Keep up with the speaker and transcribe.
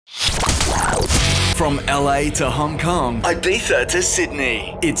From LA to Hong Kong, Ibiza to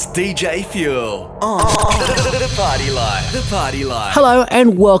Sydney, it's DJ Fuel on The Party Life. The Party Life. Hello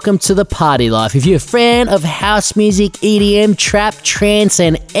and welcome to The Party Life. If you're a fan of house music, EDM, trap, trance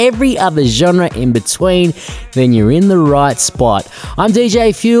and every other genre in between, then you're in the right spot. I'm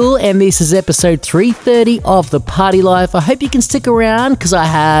DJ Fuel and this is episode 330 of The Party Life. I hope you can stick around because I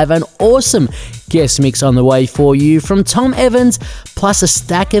have an awesome guest mix on the way for you from Tom Evans, plus a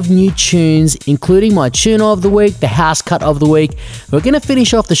stack of new tunes, including my tune of the week, the house cut of the week. We're going to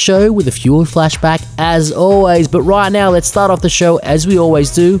finish off the show with a Fuel flashback as always, but right now let's start off the show as we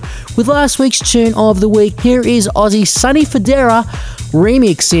always do with last week's tune of the week. Here is Aussie Sonny Fodera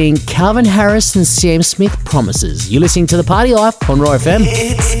remixing Calvin Harris and Sam Smith Promises. You're listening to The Party Life on Raw FM.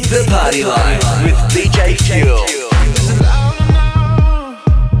 It's The Party Life with DJ Fuel.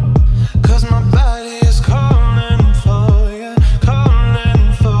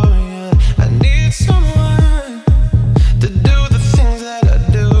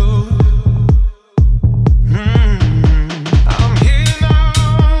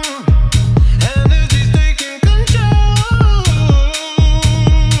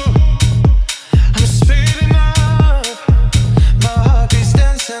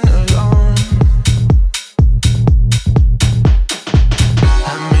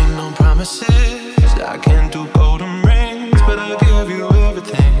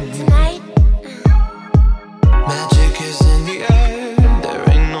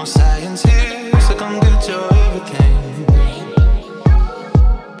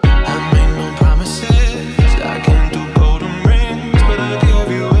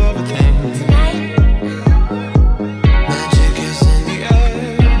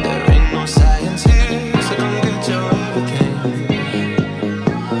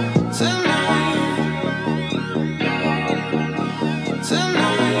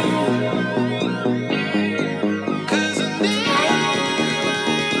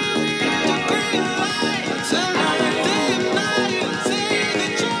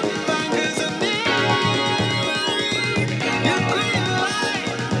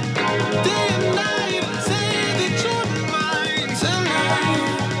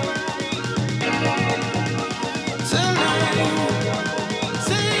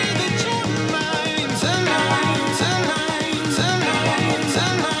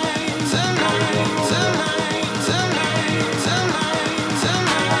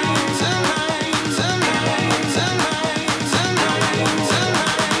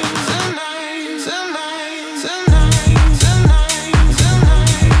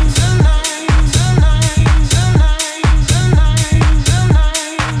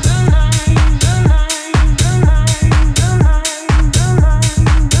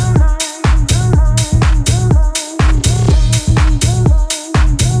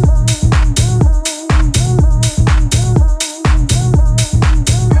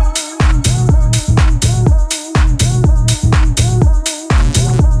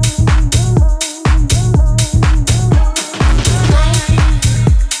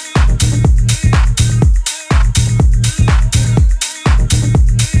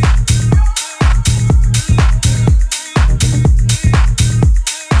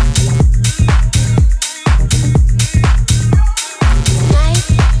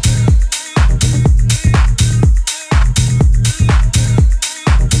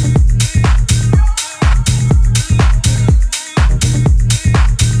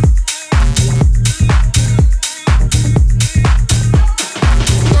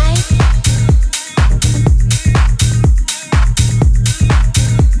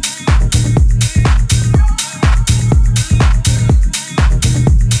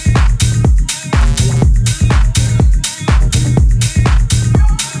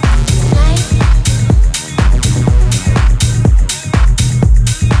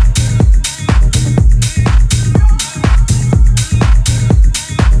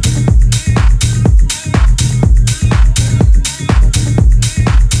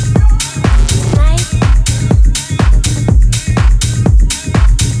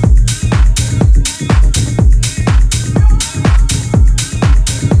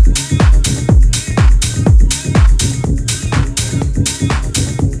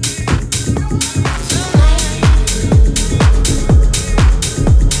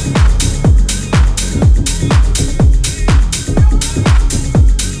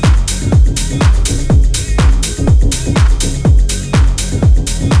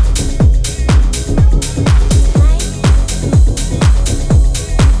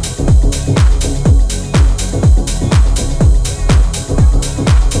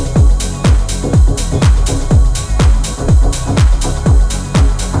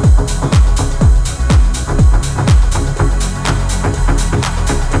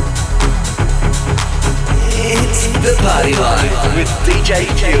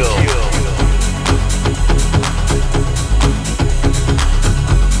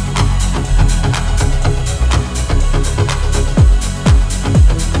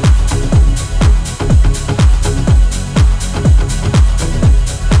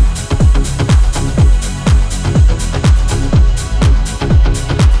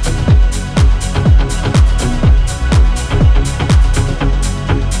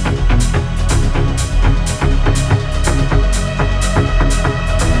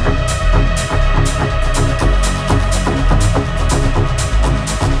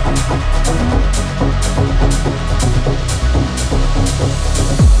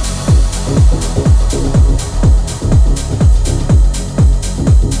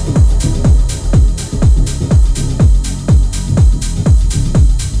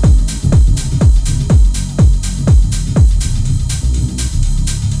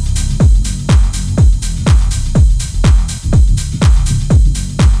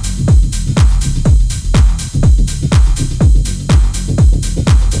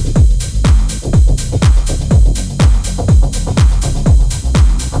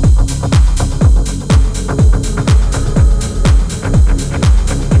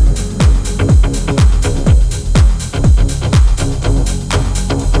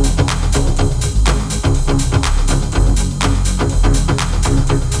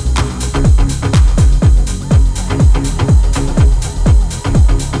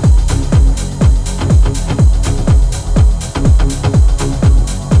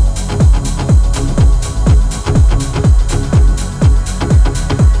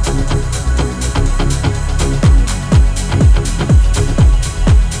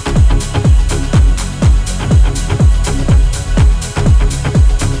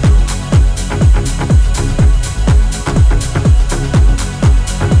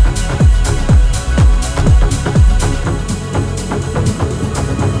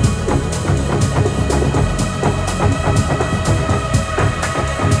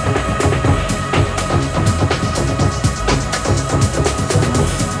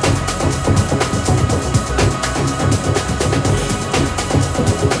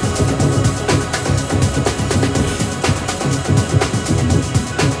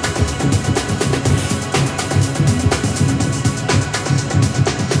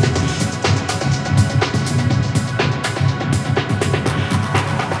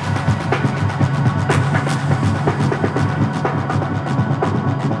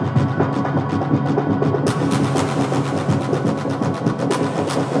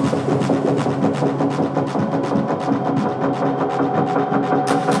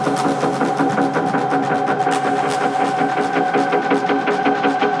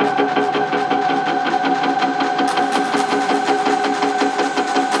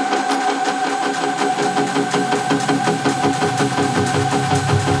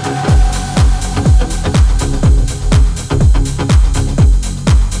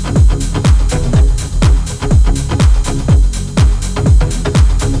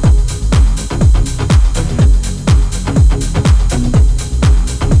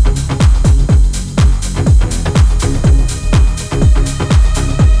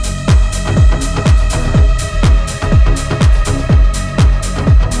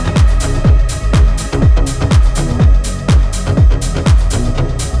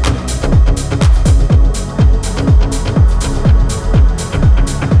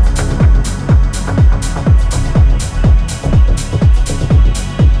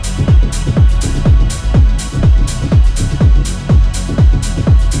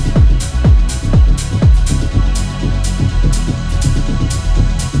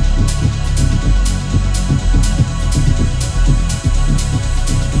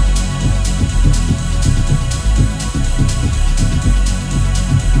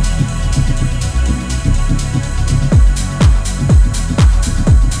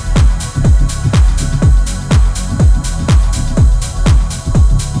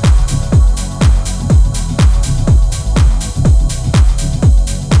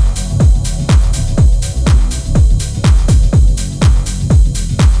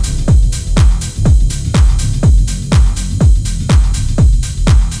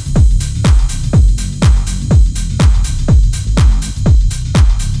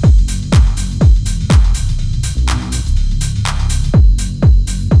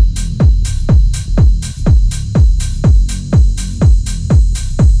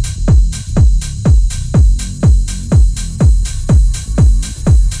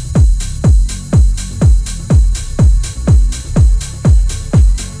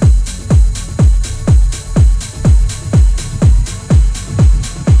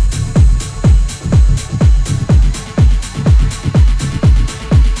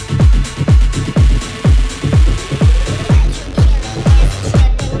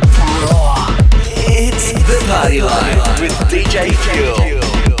 Party Life with DJ Fuel.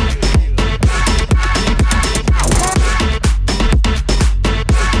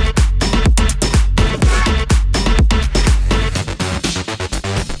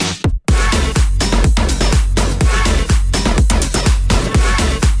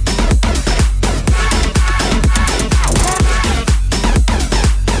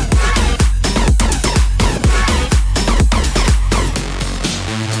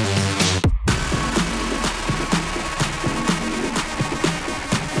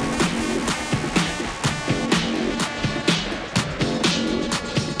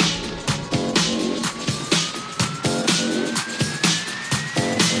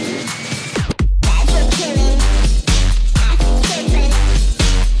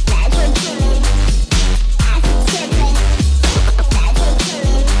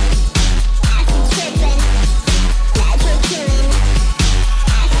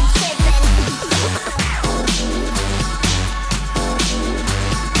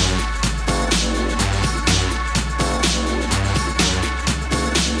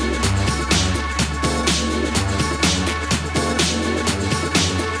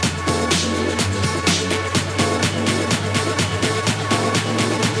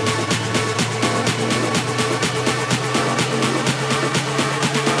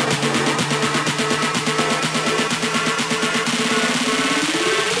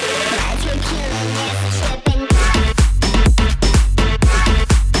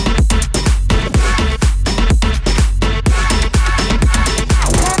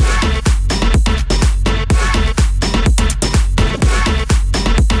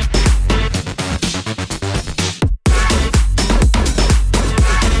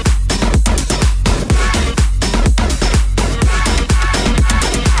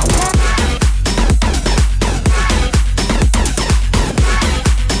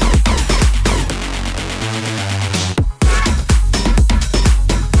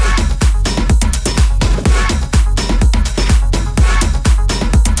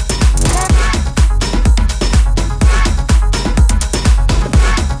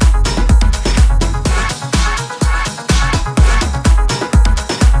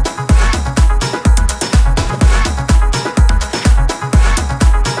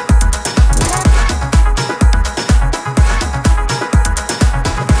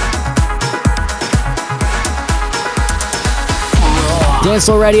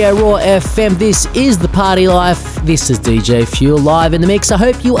 Dancehall Radio Raw FM, this is The Party Life. This is DJ Fuel live in the mix. I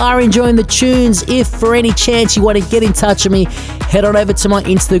hope you are enjoying the tunes. If for any chance you want to get in touch with me, head on over to my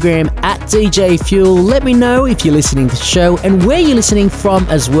Instagram at DJ Fuel. Let me know if you're listening to the show and where you're listening from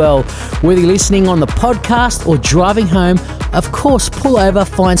as well. Whether you're listening on the podcast or driving home, of course, pull over,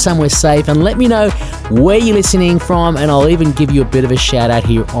 find somewhere safe and let me know where you're listening from, and I'll even give you a bit of a shout out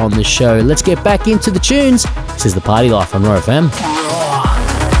here on the show. Let's get back into the tunes. This is The Party Life on Raw FM.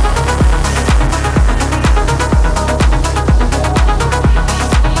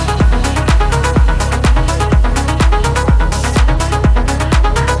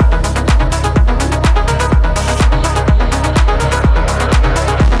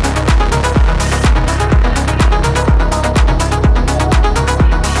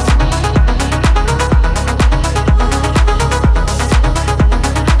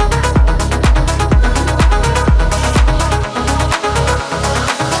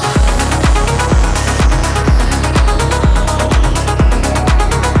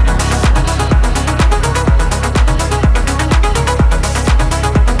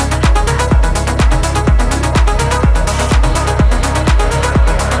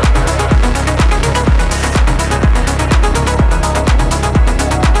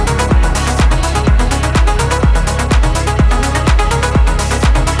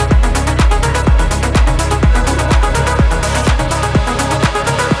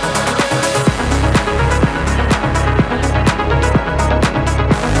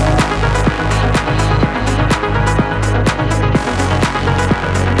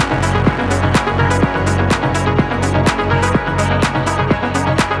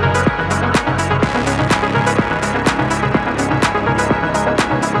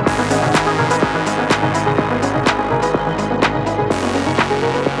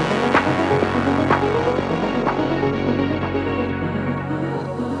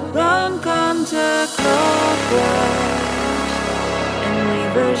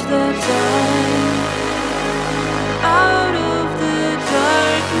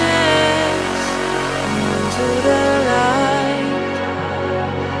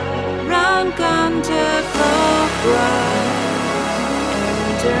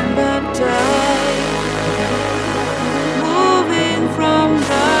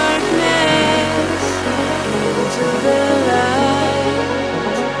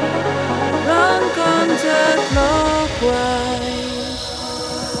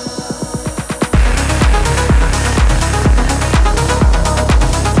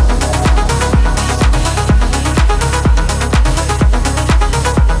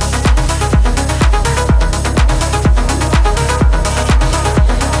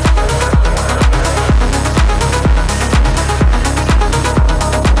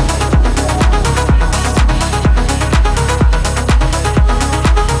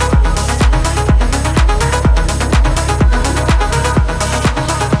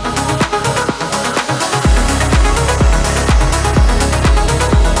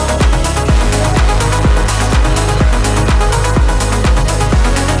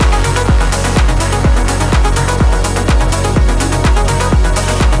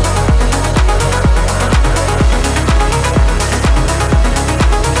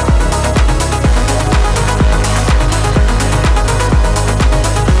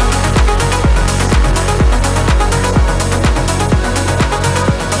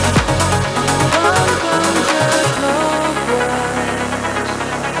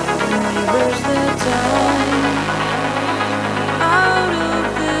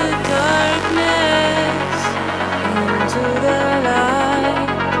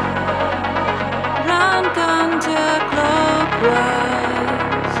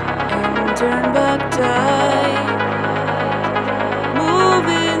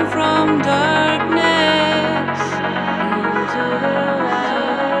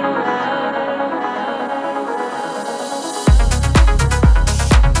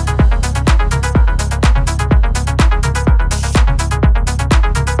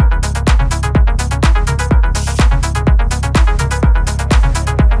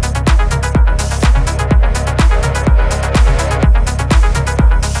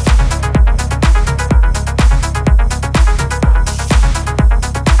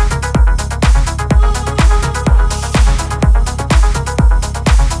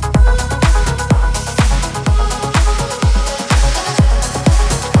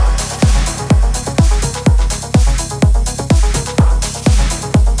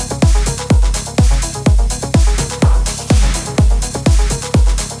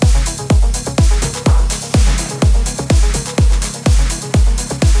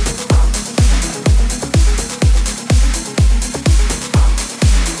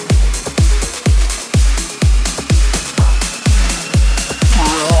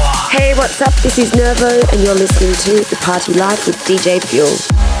 What's up? This is Nervo and you're listening to The Party Life with DJ Fuel.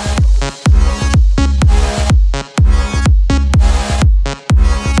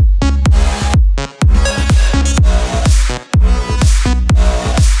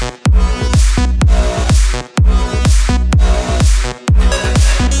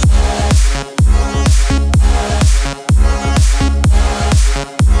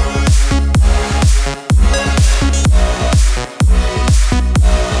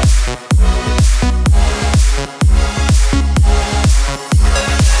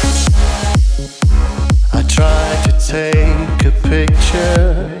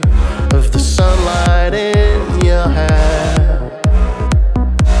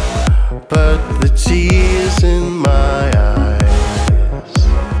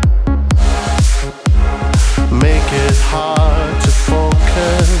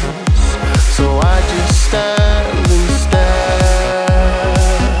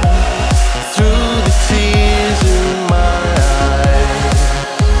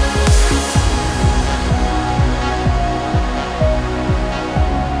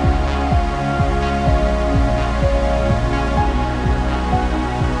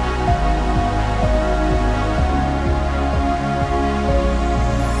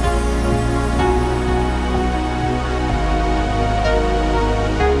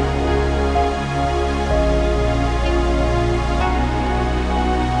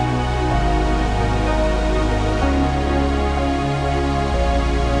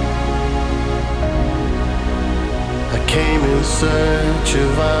 Search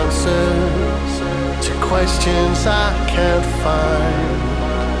of answers to questions I can't find,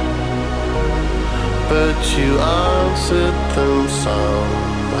 but you answered them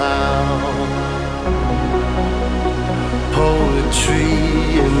somehow.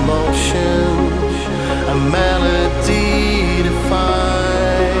 Poetry in motion, a melody to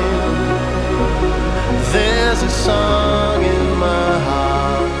find. There's a song in my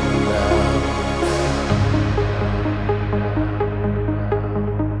heart now.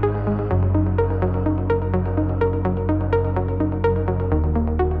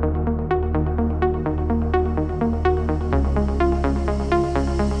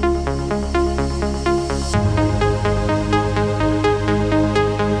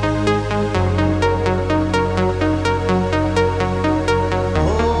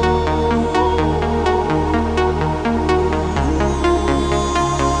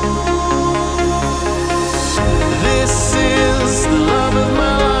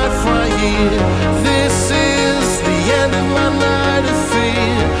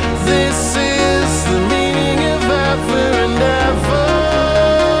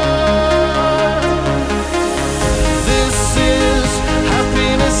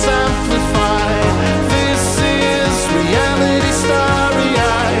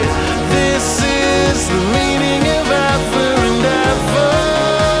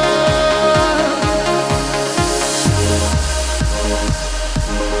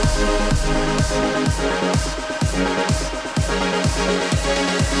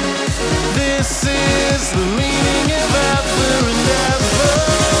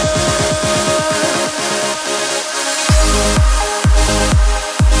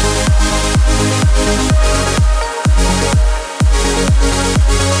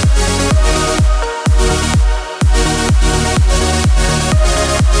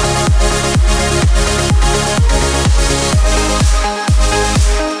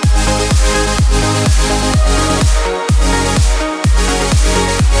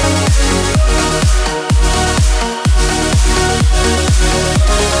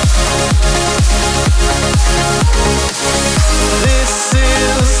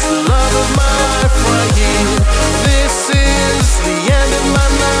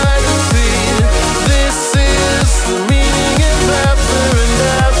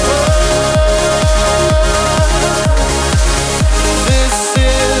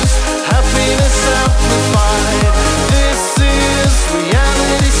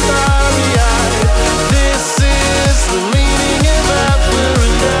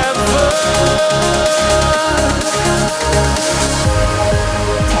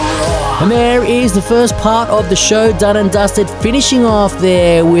 And there is the first part of the show done and dusted, finishing off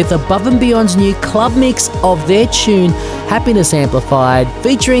there with Above and Beyond's new club mix of their tune Happiness Amplified,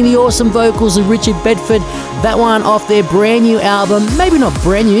 featuring the awesome vocals of Richard Bedford. That one off their brand new album, maybe not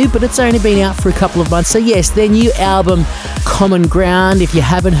brand new, but it's only been out for a couple of months. So yes, their new album Common Ground. If you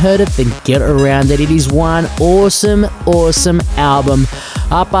haven't heard it, then get around it. It is one awesome album.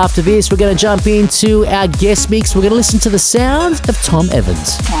 Up after this, we're going to jump into our guest mix. We're going to listen to the sounds of Tom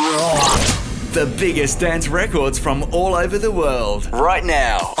Evans. The biggest dance records from all over the world. Right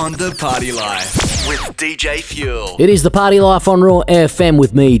now on The Party Life with DJ Fuel. It is The Party Life on Raw FM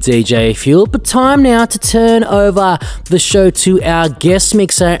with me, DJ Fuel. But time now to turn over the show to our guest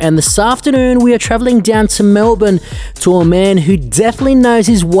mixer. And this afternoon, we are travelling down to Melbourne to a man who definitely knows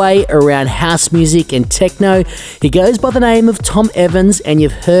his way around house music and techno. He goes by the name of Tom Evans, and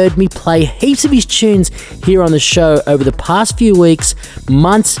you've heard me play heaps of his tunes here on the show over the past few weeks,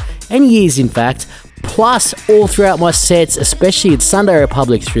 months, and years in fact, plus all throughout my sets, especially at Sunday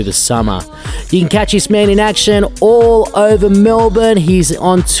Republic through the summer. You can catch this man in action all over Melbourne. He's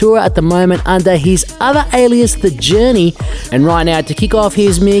on tour at the moment under his other alias, The Journey, and right now to kick off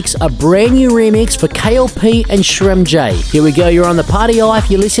his mix, a brand new remix for KLP and Shrem J. Here we go, you're on The Party Life,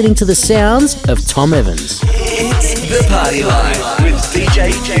 you're listening to the sounds of Tom Evans. It's The Party Life with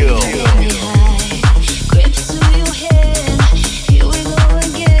DJ Fuel.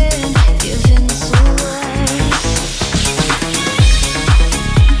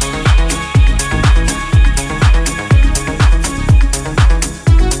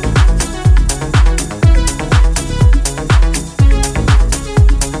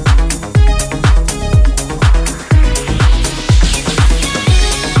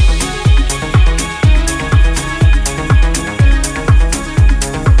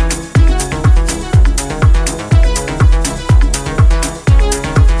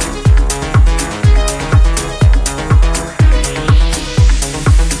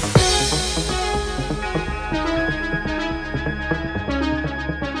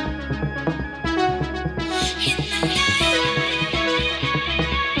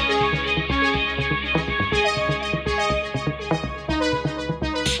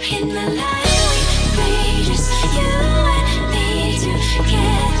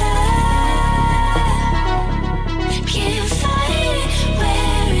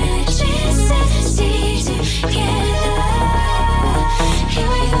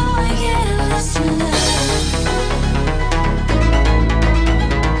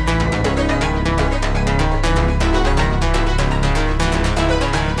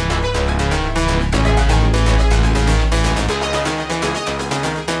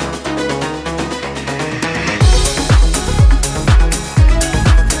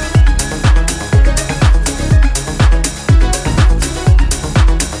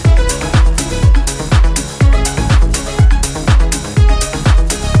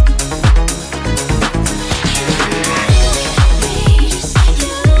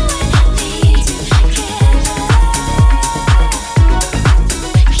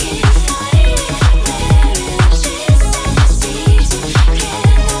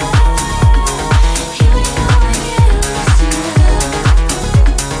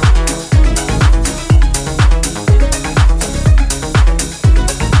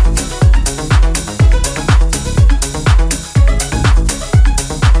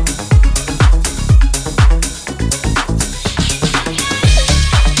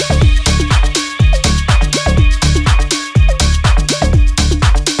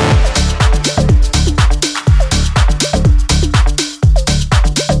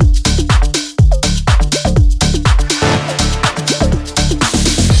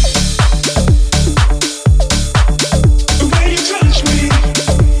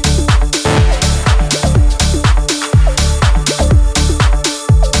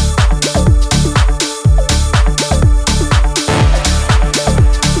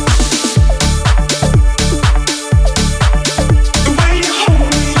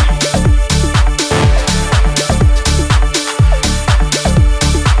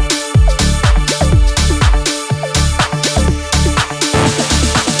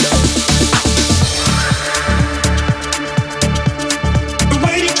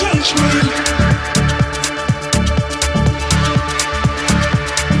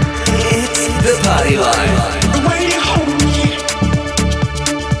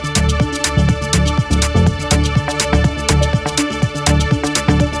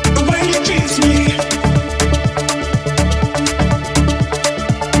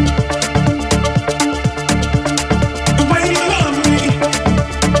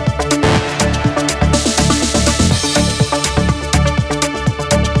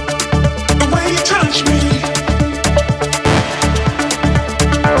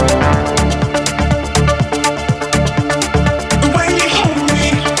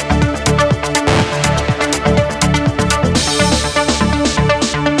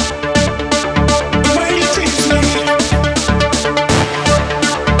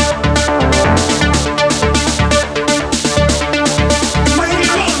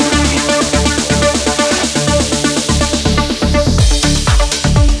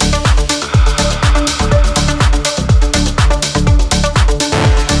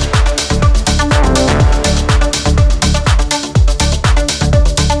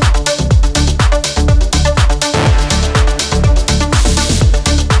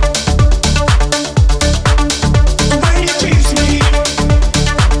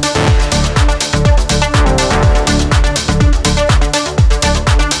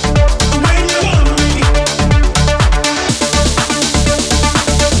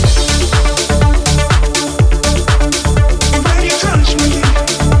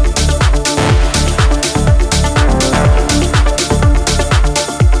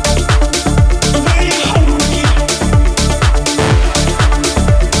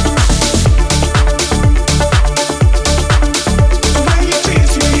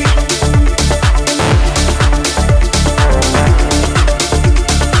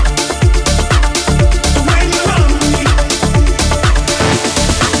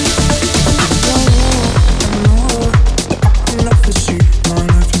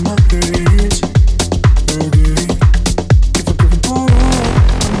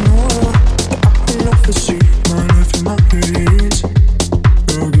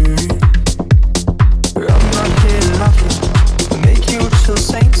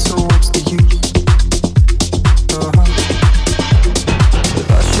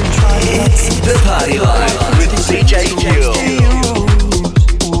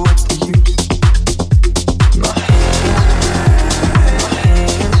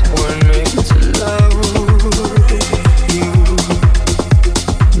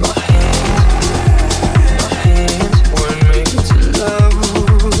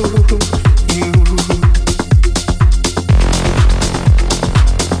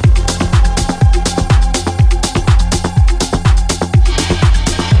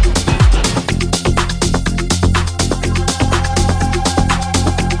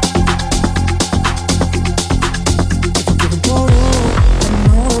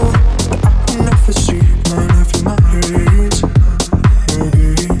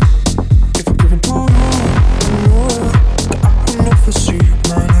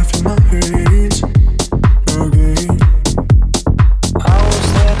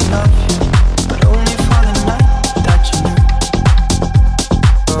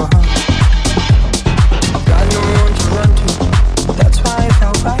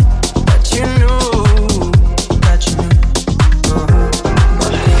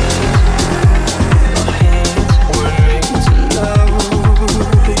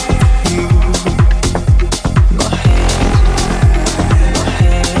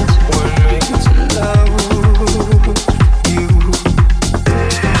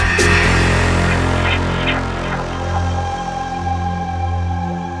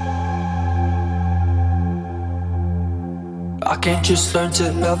 I can't just learn to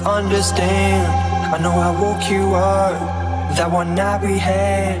love, understand. I know I woke you up that one night we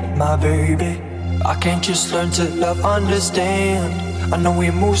had, my baby. I can't just learn to love, understand. I know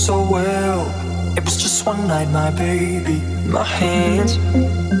we move so well. It was just one night, my baby. My hands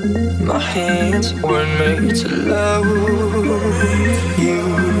were made to love you.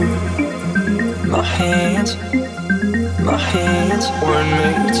 My hands were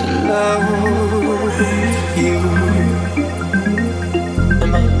made to love you.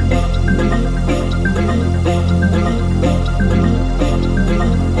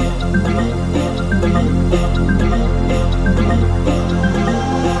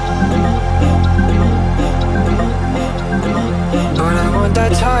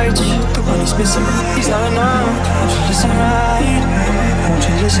 That touch, the one he's missing, he's not enough. Won't you listen right? Won't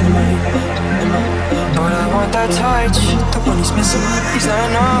you listen right? But I want that touch, the one he's missing, he's not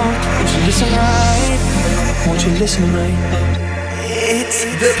enough. Won't you listen right? Won't you listen right? It's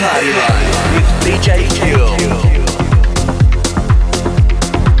The Party Life with DJ Fuel.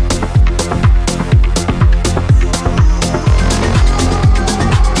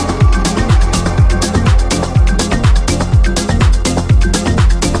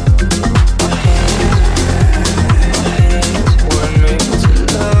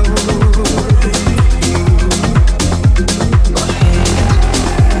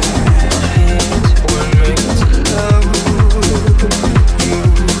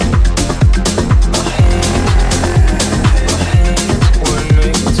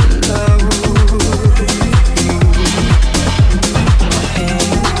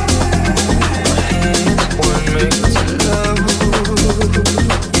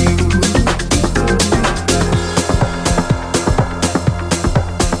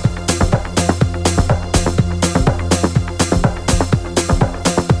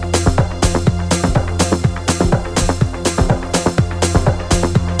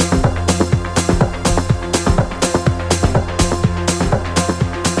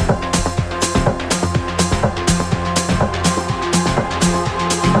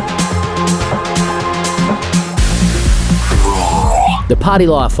 Party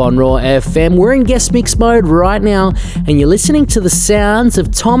Life on Raw FM. We're in guest mix mode right now, and you're listening to the sounds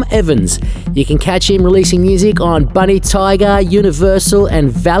of Tom Evans. You can catch him releasing music on Bunny Tiger, Universal, and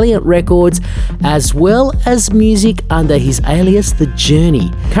Valiant Records, as well as music under his alias The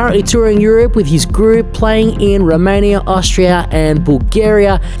Journey. Currently touring Europe with his group, playing in Romania, Austria, and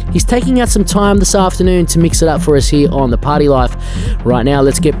Bulgaria. He's taking out some time this afternoon to mix it up for us here on The Party Life. Right now,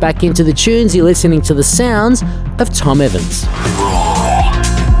 let's get back into the tunes. You're listening to the sounds of Tom Evans.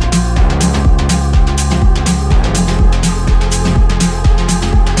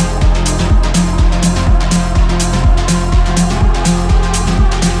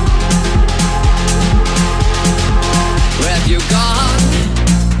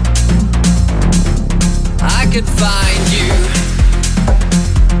 Could find you.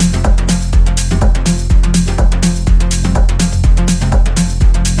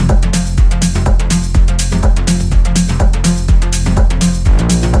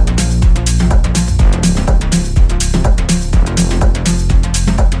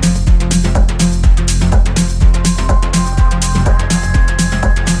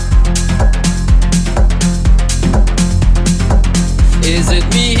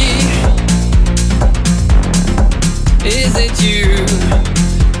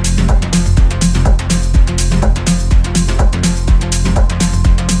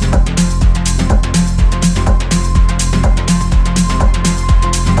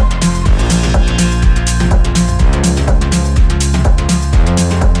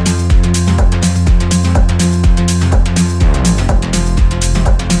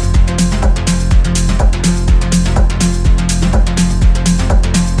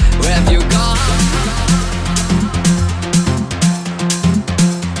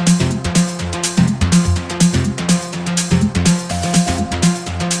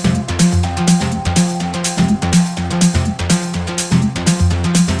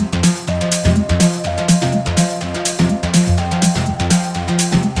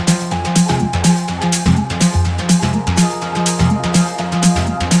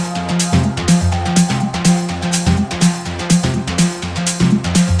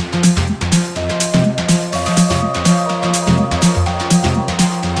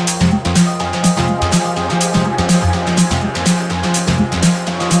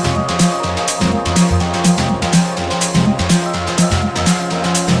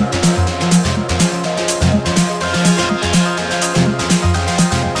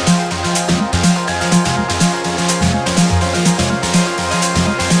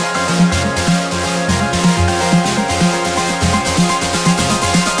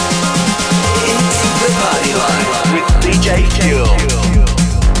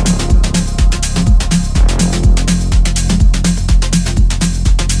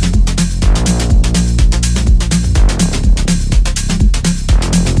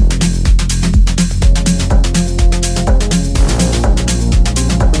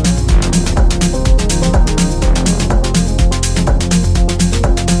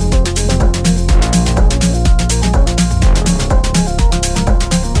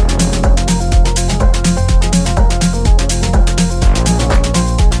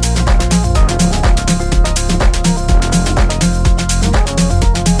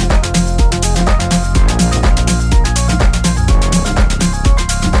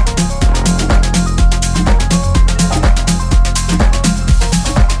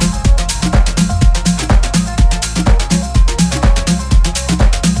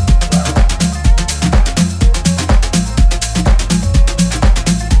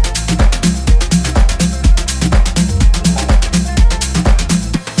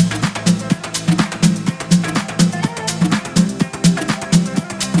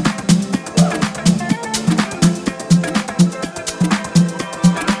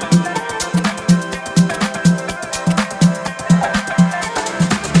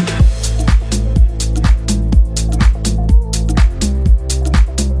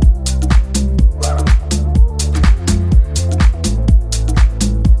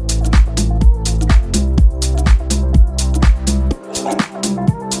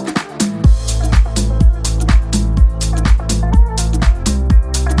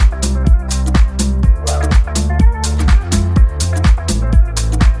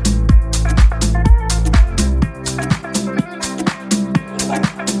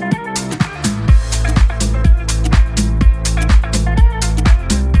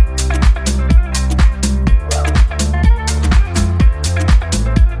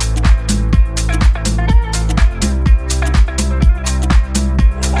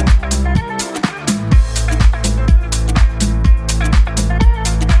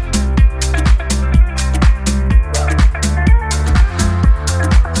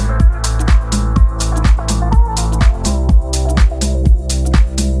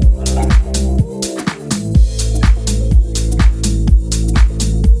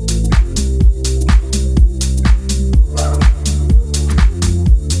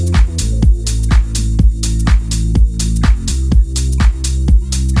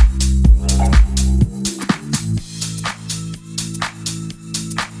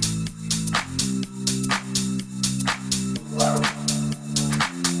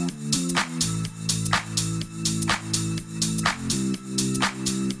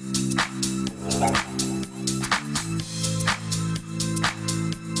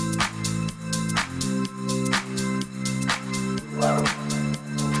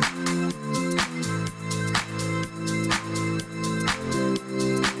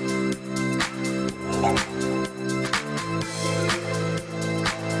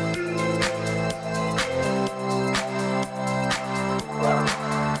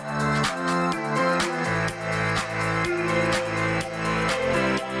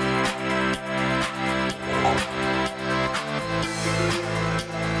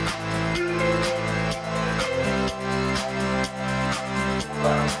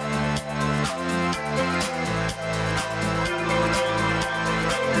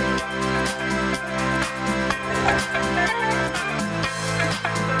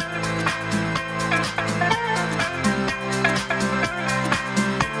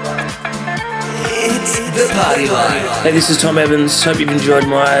 Party Life. Hey, this is Tom Evans. Hope you've enjoyed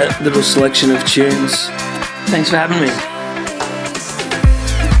my little selection of tunes. Thanks for having me.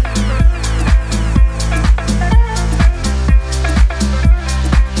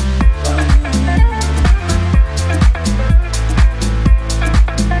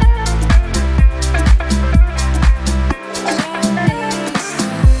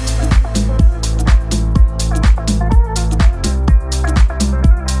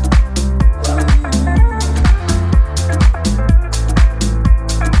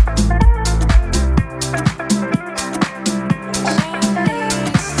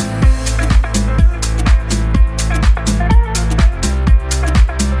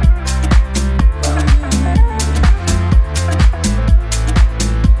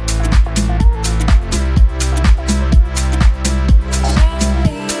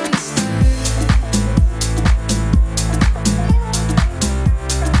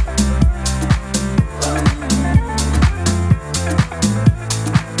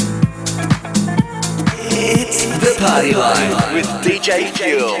 Party Life with DJ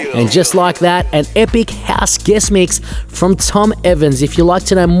Fuel. And just like that, an epic house guest mix from Tom Evans. If you'd like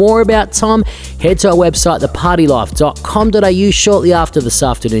to know more about Tom, head to our website, thepartylife.com.au, shortly after this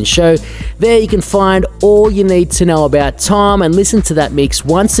afternoon show. There you can find all you need to know about Tom and listen to that mix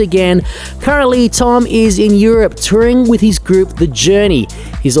once again. Currently, Tom is in Europe touring with his group, The Journey.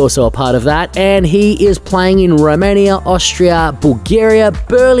 He's also a part of that, and he is playing in Romania, Austria, Bulgaria,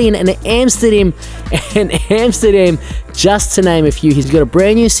 Berlin, and Amsterdam, just to name a few. He's got a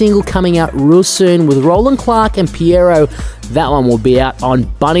brand new single coming out real soon with Roland Clark and Piero. That one will be out on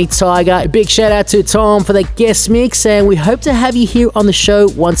Bunny Tiger. A big shout out to Tom for the guest mix, and we hope to have you here on the show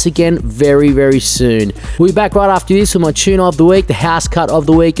once again very, very soon. We'll be back right after this with my tune of the week, the house cut of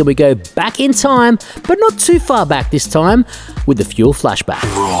the week, and we go back in time, but not too far back this time, with the Fuel Flashback.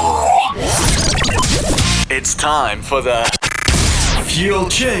 It's time for the Fuel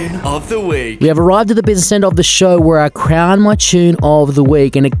Tune of the Week. We have arrived at the business end of the show where I crown my tune of the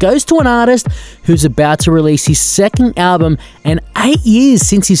week, and it goes to an artist who's about to release his second album and 8 years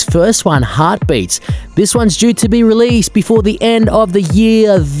since his first one, Heartbeats. This one's due to be released before the end of the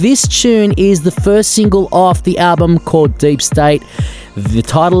year. This tune is the first single off the album called Deep State. The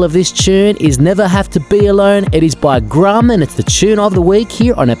title of this tune is Never Have to Be Alone. It is by Grum, and it's the tune of the week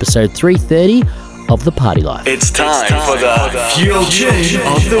here on episode 330 of The Party Life. It's time for the Fuel Tune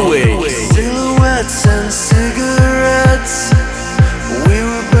of the Week. Silhouettes and cigarettes, we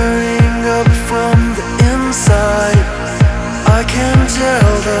were burning up from the inside. I can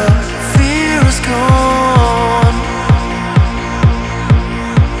tell the fear is gone.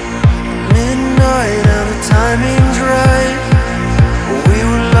 Midnight and the timing's right. We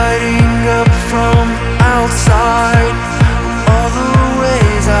were lighting up from outside. All the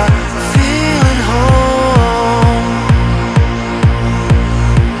ways I feel at home.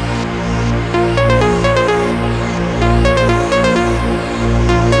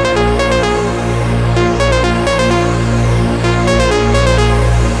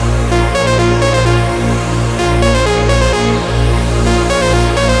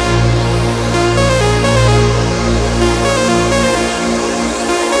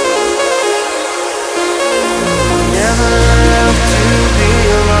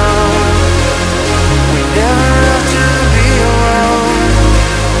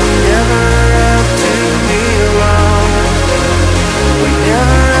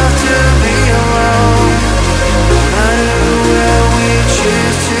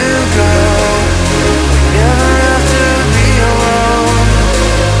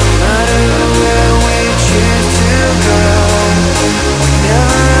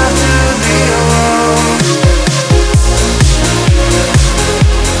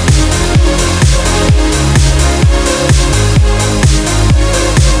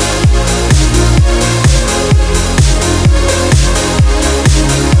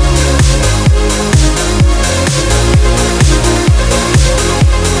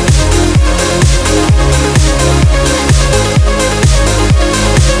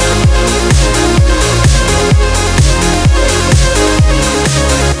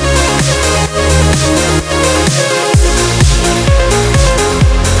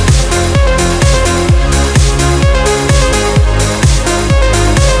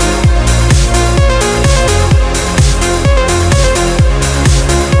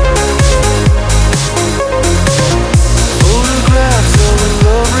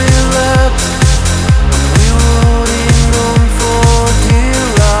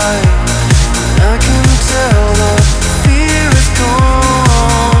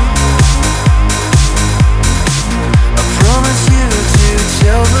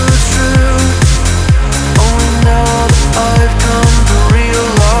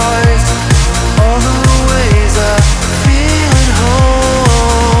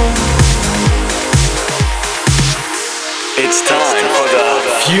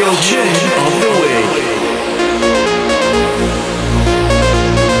 Fuel Tune of the Week.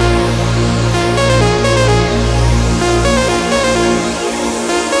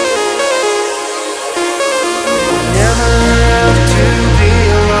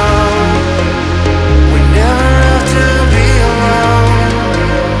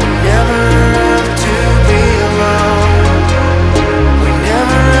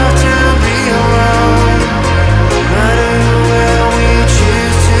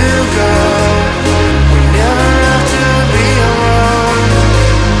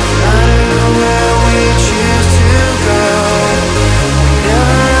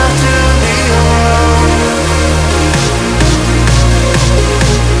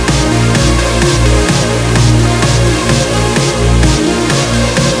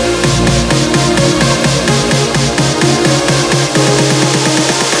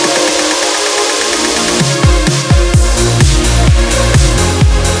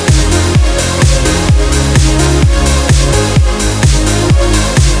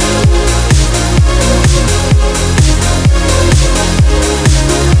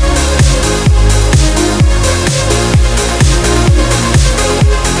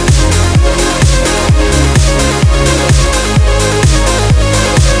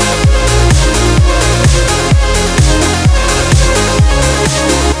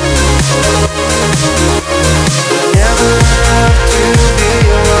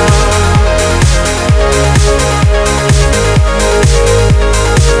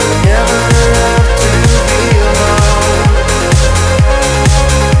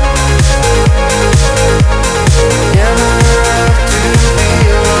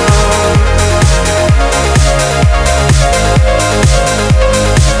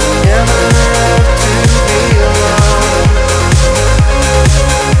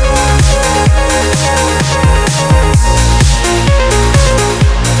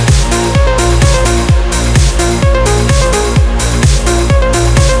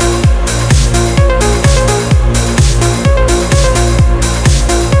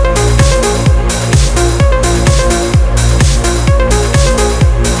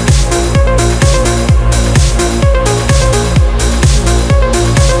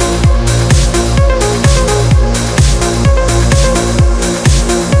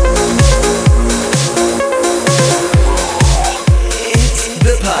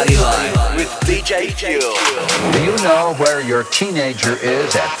 Teenager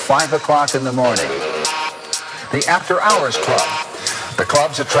is at 5 o'clock in the morning. The After Hours Club. The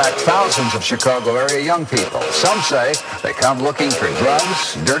clubs attract thousands of Chicago area young people. Some say they come looking for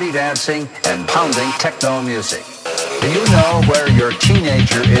drugs, dirty dancing, and pounding techno music. Do you know where your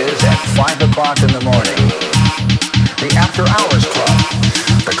teenager is at 5 o'clock in the morning? The After Hours Club.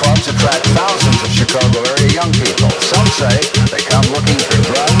 The clubs attract thousands of Chicago area young people. Some say they come looking for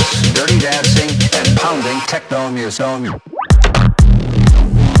drugs, dirty dancing, and pounding techno music.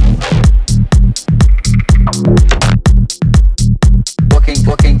 Looking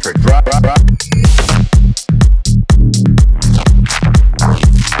for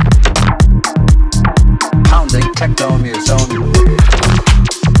pounding techno music.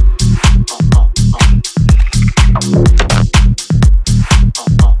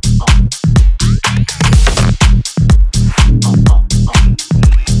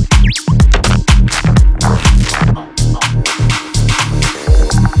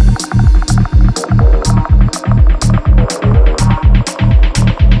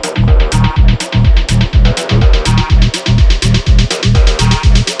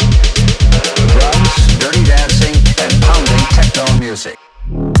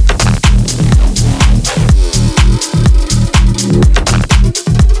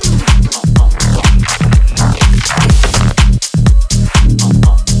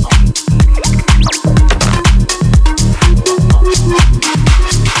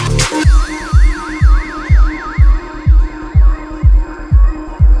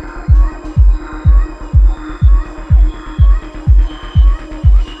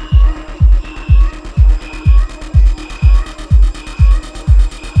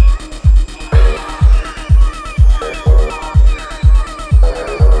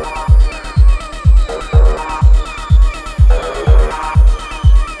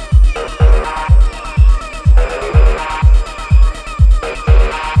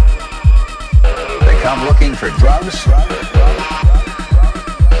 come looking for drugs.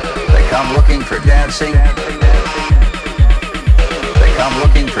 They come looking for dancing. They come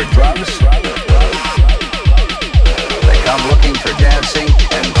looking for drugs. They come looking for dancing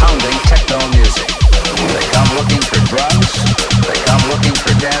and pounding techno music. They come looking for drugs. They come looking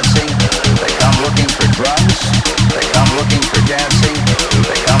for dancing. They come looking for drugs. They come looking for dancing.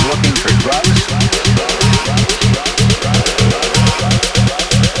 They come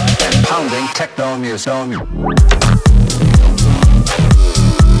zone.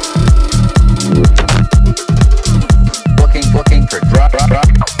 Looking for drop.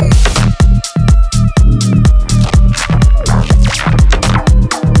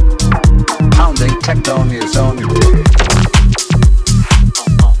 Pounding techno zone.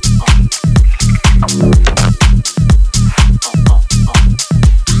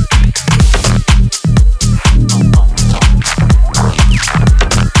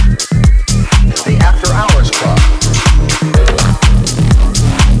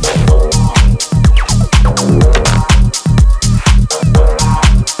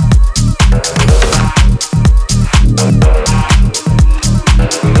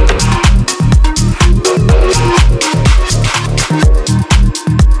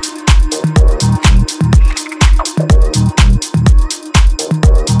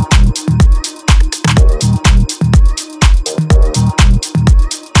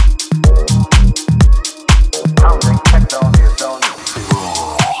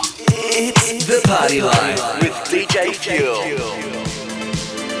 Party Life with DJ Fuel.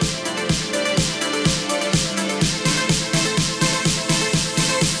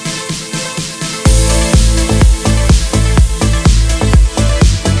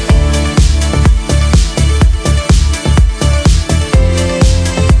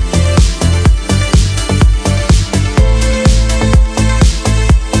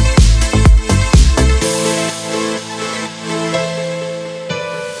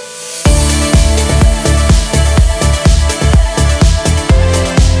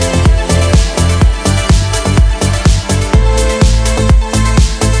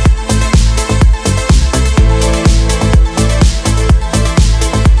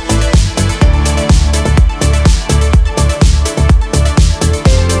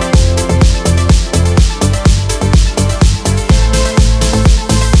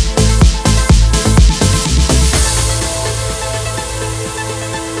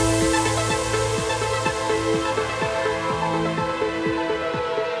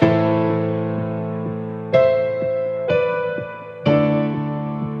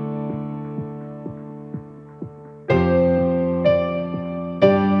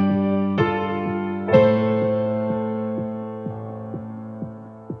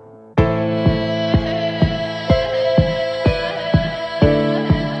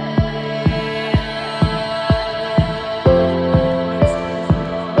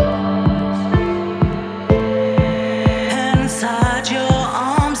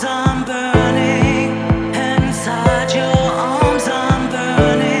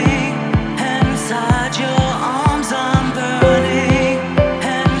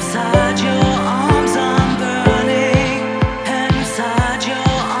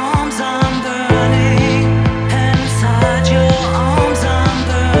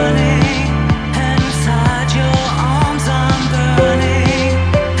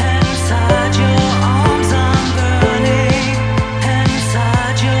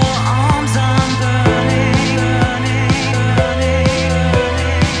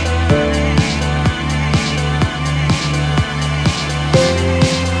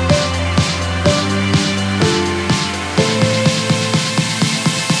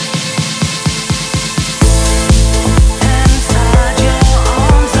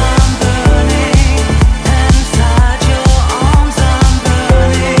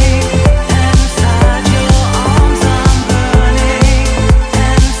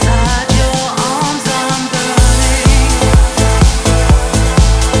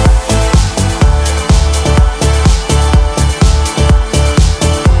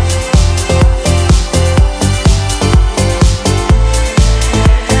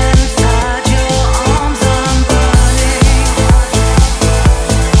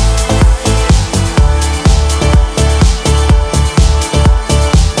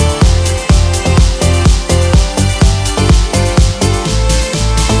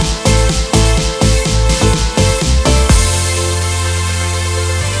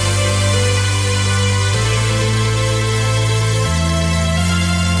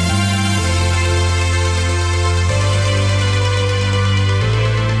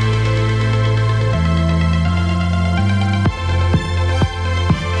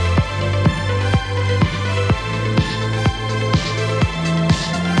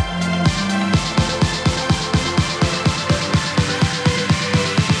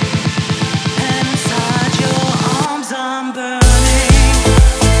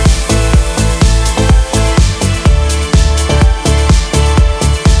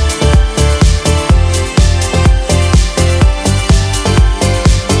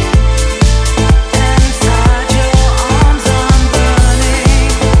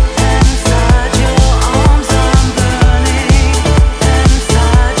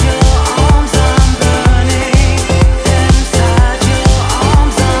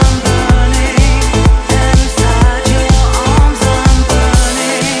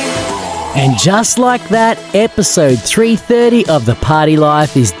 just like that, episode 330 of The Party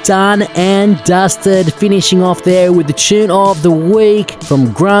Life is done and dusted. Finishing off there with the tune of the week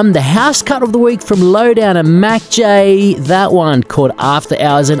from Grum, the house cut of the week from Lowdown and Mac J, that one called After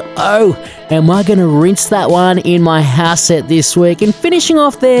Hours, and oh, am I going to rinse that one in my house set this week. And finishing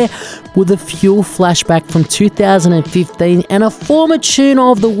off there with a Fuel flashback from 2015 and a former tune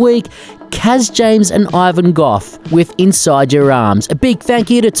of the week, Kaz James and Ivan Goff with Inside Your Arms. A big thank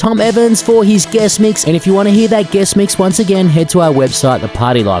you to Tom Evans for his guest mix, and if you want to hear that guest mix once again, head to our website,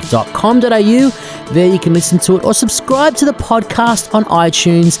 thepartylife.com.au. There you can listen to it or subscribe to the podcast on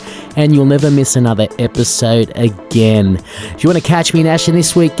iTunes, and you'll never miss another episode again. If you want to catch me in action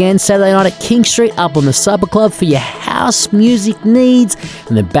this weekend, Saturday night at King Street up on the Supper Club for your house music needs,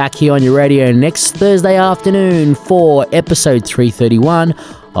 and then back here on your radio next Thursday afternoon for episode 331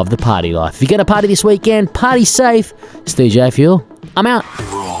 of The Party Life. If you're going to party this weekend, party safe. It's DJ Fuel. I'm out.